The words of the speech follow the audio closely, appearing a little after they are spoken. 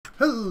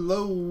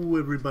Hello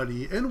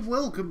everybody and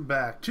welcome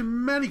back to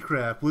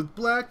Minecraft with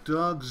Black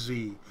Dog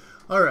Z.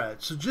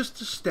 Alright, so just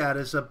a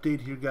status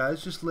update here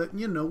guys, just letting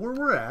you know where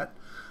we're at.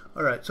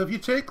 Alright, so if you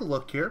take a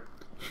look here,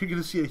 you're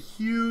going to see a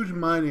huge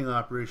mining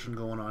operation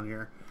going on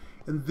here.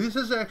 And this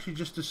is actually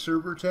just a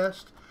server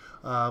test.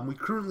 We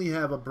currently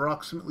have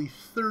approximately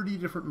 30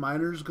 different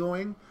miners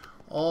going,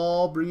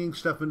 all bringing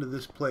stuff into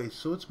this place.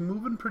 So it's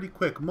moving pretty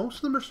quick. Most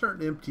of them are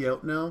starting to empty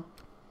out now,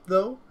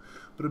 though.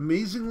 But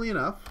amazingly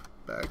enough,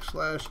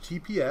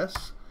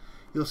 /TPS,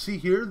 you'll see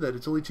here that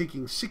it's only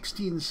taking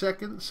 16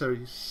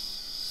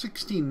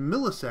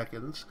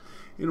 milliseconds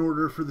in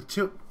order for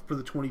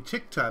the 20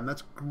 tick time.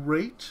 That's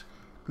great.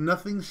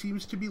 Nothing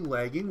seems to be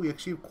lagging. We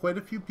actually have quite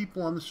a few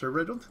people on the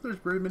server. I don't think there's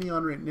very many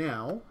on right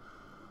now.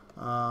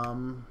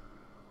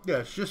 Yeah,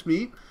 it's just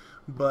me,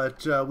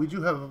 but we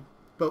do have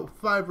about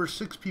 5 or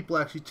 6 people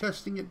actually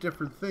testing it,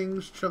 different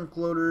things, chunk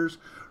loaders,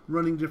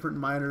 running different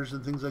miners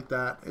and things like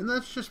that. And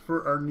that's just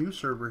for our new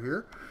server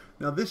here.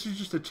 Now this is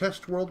just a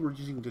test world we're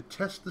using to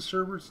test the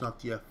server. It's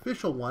not the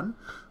official one,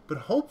 but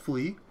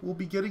hopefully we'll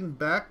be getting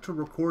back to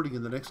recording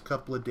in the next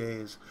couple of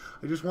days.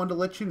 I just wanted to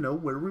let you know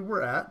where we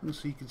were at and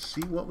so you can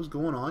see what was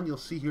going on. You'll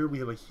see here we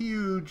have a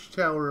huge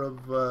tower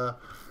of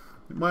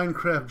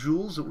Minecraft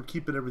jewels that we're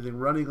keeping everything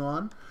running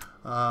on.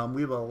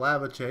 We have a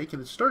lava tank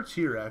and it starts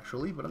here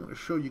actually, but I'm going to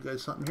show you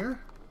guys something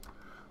here.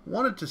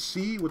 Wanted to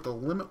see what the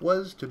limit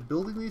was to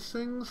building these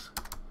things.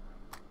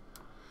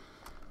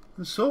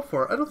 And so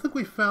far, I don't think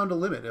we found a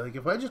limit. Like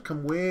if I just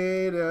come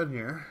way down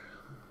here,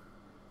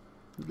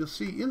 you'll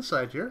see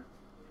inside here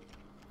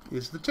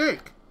is the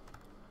tank.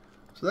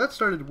 So that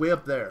started way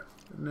up there.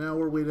 And now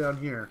we're way down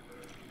here.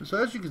 And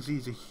so as you can see,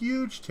 it's a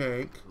huge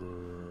tank.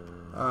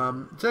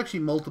 It's actually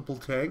multiple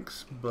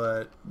tanks,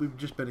 but we've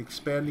just been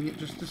expanding it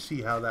just to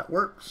see how that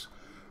works.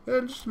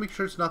 And just to make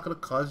sure it's not going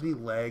to cause any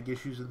lag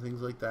issues and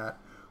things like that.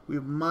 We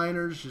have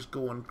miners just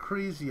going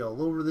crazy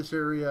all over this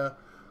area.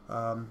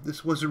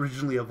 This was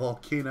originally a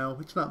volcano.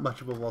 It's not much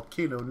of a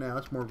volcano now.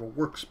 It's more of a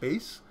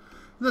workspace.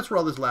 And that's where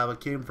all this lava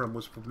came from,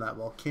 was from that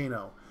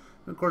volcano.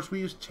 And of course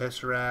we use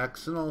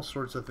tesseracts and all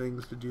sorts of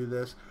things to do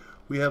this.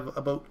 We have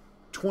about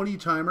 20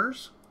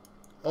 timers,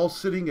 all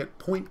sitting at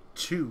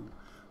 0.2.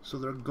 So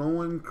they're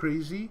going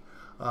crazy.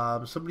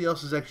 Somebody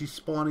else is actually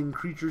spawning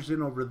creatures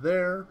in over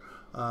there.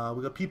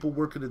 We got people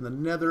working in the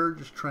nether,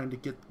 just trying to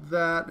get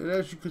that. And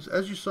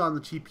as you saw in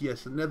the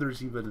TPS, the nether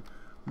is even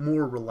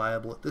more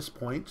reliable at this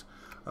point.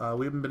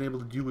 We haven't been able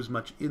to do as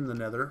much in the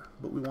nether,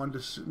 but we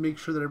wanted to make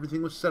sure that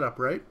everything was set up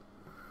right.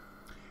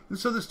 And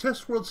so this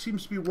test world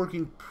seems to be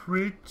working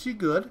pretty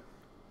good.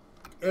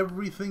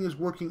 Everything is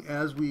working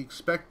as we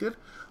expected.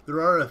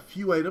 There are a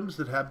few items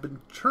that have been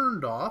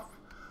turned off.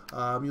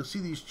 You'll see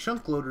these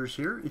chunk loaders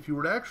here. If you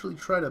were to actually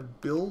try to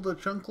build a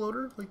chunk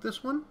loader like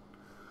this one,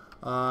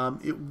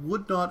 it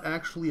would not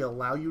actually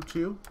allow you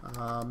to.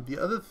 The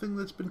other thing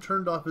that's been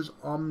turned off is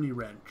Omni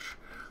Wrench.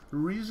 The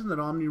reason that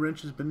Omni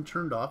Wrench has been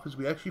turned off is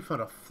we actually found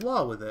a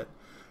flaw with it.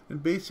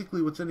 And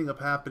basically what's ending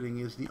up happening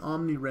is the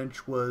Omni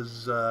Wrench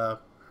was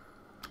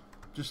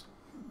just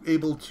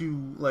able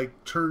to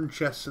like turn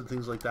chests and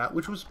things like that,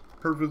 which was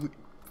perfectly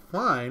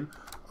fine,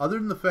 other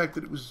than the fact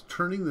that it was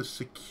turning the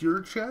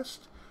secure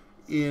chest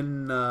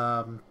in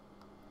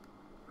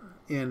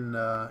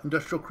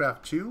Industrial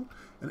Craft 2,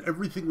 and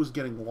everything was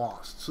getting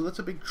lost. So that's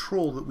a big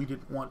troll that we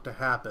didn't want to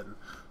happen.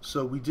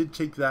 So we did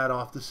take that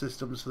off the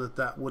system so that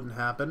that wouldn't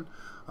happen.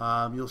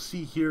 You'll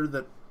see here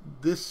that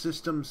this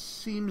system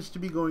seems to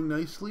be going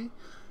nicely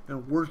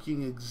and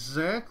working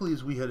exactly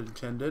as we had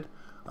intended.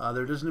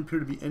 There doesn't appear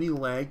to be any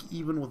lag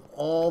even with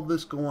all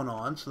this going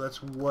on, so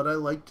that's what I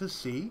like to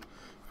see.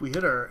 If we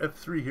hit our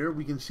F3 here,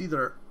 we can see that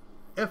our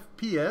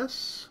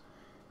FPS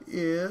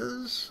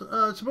is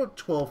it's about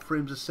 12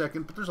 frames a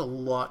second, but there's a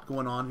lot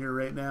going on here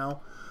right now.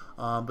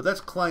 But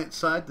that's client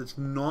side, that's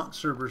not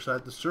server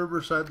side. The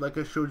server side, like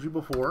I showed you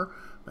before,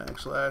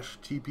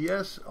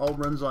 /TPS, all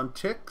runs on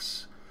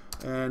ticks.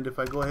 And if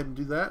I go ahead and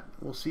do that,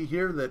 we'll see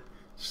here that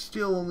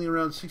still only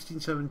around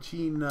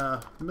 16-17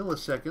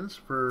 milliseconds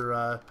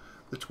for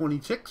the 20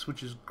 ticks,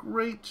 which is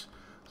great.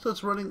 So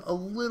it's running a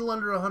little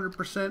under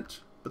 100%,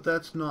 but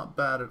that's not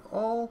bad at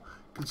all,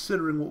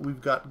 considering what we've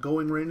got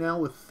going right now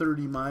with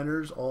 30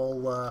 miners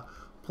all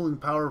pulling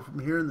power from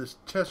here in this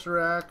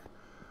tesseract.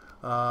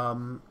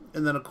 And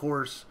then of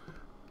course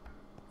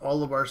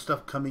all of our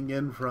stuff coming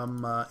in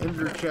from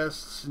ender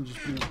chests and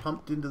just being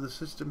pumped into the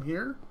system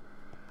here.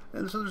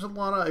 And so there's a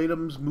lot of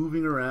items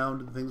moving around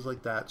and things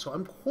like that. So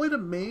I'm quite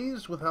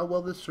amazed with how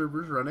well this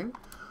server is running.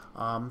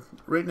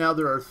 Right now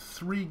there are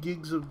 3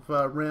 gigs of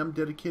RAM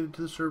dedicated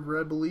to the server,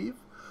 I believe.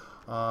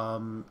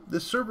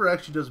 This server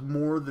actually does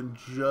more than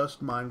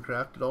just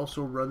Minecraft. It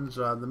also runs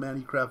the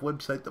Minecraft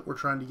website that we're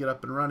trying to get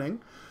up and running.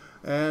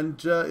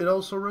 And it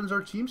also runs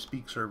our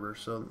TeamSpeak server.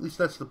 So at least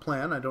that's the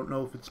plan. I don't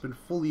know if it's been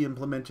fully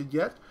implemented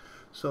yet.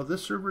 So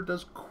this server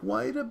does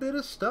quite a bit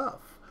of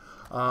stuff.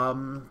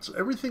 So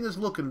everything is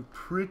looking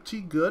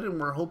pretty good, and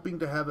we're hoping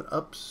to have it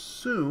up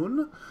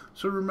soon.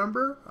 So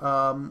remember,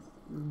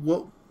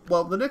 what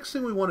well, the next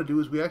thing we want to do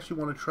is we actually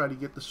want to try to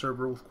get the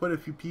server with quite a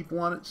few people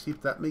on it, see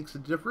if that makes a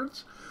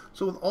difference.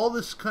 So with all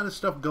this kind of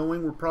stuff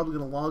going, we're probably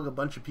going to log a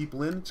bunch of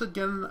people in. It's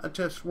again a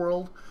test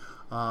world.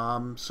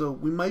 So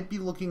we might be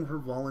looking for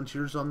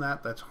volunteers on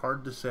that. That's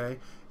hard to say.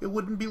 It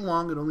wouldn't be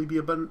long. It'd only be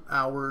about an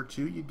hour or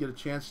two. You'd get a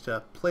chance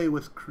to play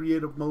with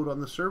creative mode on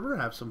the server,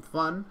 have some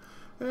fun,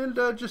 and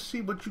just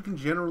see what you can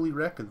generally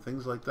wreck and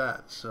things like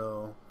that.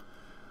 So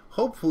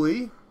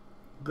hopefully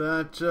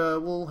that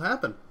will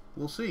happen.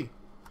 We'll see.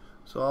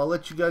 So I'll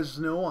let you guys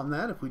know on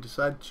that if we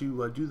decide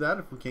to do that,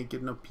 if we can't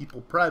get enough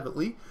people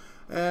privately.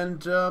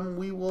 And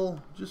we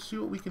will just see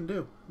what we can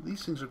do.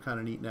 These things are kind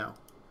of neat now.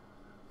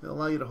 They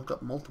allow you to hook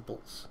up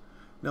multiples.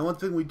 Now, one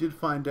thing we did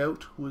find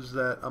out was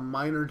that a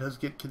miner does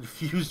get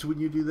confused when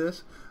you do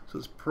this, so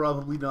it's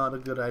probably not a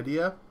good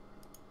idea.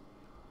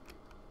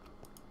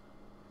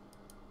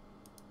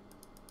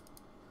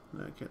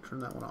 No, I can't turn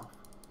that one off.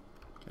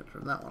 Can't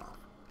turn that one off.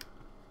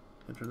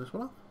 Can't turn this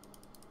one off?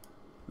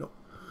 Nope.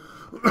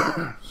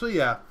 So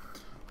yeah,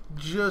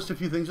 just a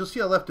few things. You'll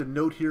see I left a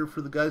note here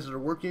for the guys that are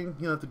working.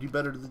 You'll have to do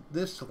better than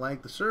this to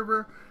lag the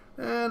server,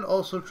 and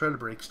also try to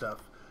break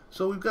stuff.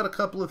 So we've got a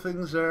couple of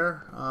things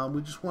there.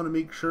 We just want to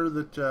make sure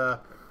that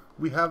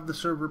we have the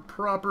server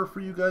proper for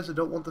you guys. I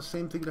don't want the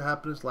same thing to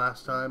happen as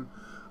last time.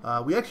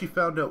 We actually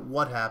found out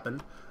what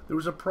happened. There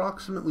was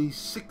approximately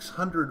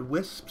 600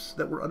 wisps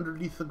that were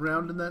underneath the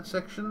ground in that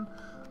section.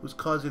 It was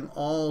causing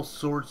all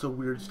sorts of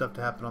weird stuff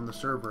to happen on the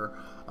server.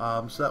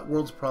 So that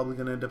world's probably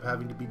going to end up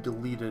having to be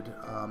deleted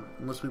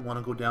unless we want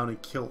to go down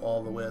and kill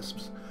all the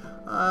wisps.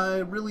 I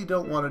really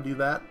don't want to do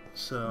that,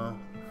 so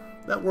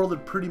that world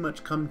had pretty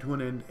much come to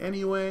an end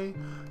anyway,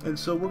 and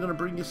so we're going to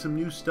bring you some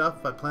new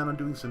stuff. I plan on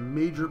doing some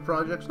major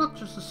projects, not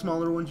just the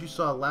smaller ones you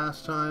saw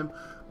last time,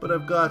 but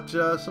I've got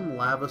some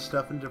lava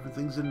stuff and different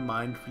things in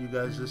mind for you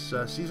guys this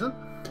season.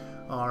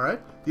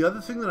 Alright, the other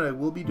thing that I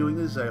will be doing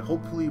is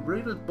hopefully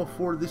right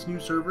before this new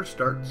server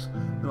starts,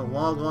 I'm going to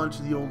log on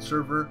to the old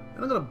server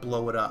and I'm going to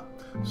blow it up.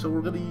 So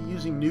we're going to be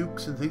using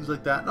nukes and things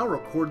like that, and I'll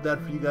record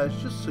that for you guys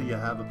just so you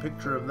have a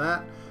picture of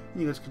that.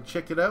 You guys can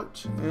check it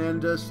out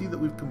and see that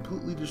we've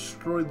completely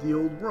destroyed the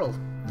old world.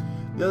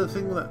 The other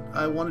thing that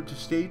I wanted to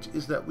state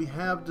is that we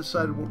have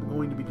decided what we're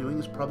going to be doing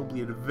is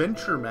probably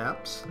adventure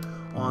maps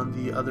on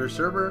the other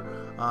server.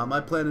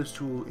 My plan is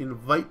to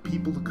invite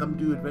people to come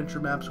do adventure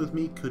maps with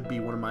me. Could be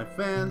one of my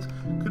fans,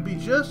 could be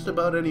just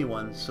about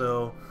anyone.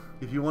 So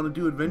if you want to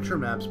do adventure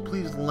maps,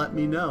 please let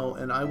me know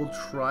and I will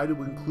try to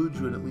include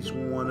you in at least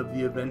one of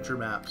the adventure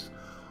maps.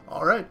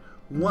 Alright,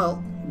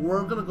 well,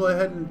 we're going to go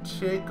ahead and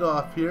take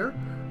off here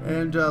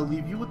and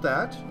leave you with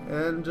that.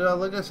 And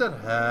like I said,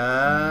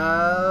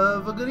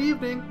 have a good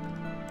evening.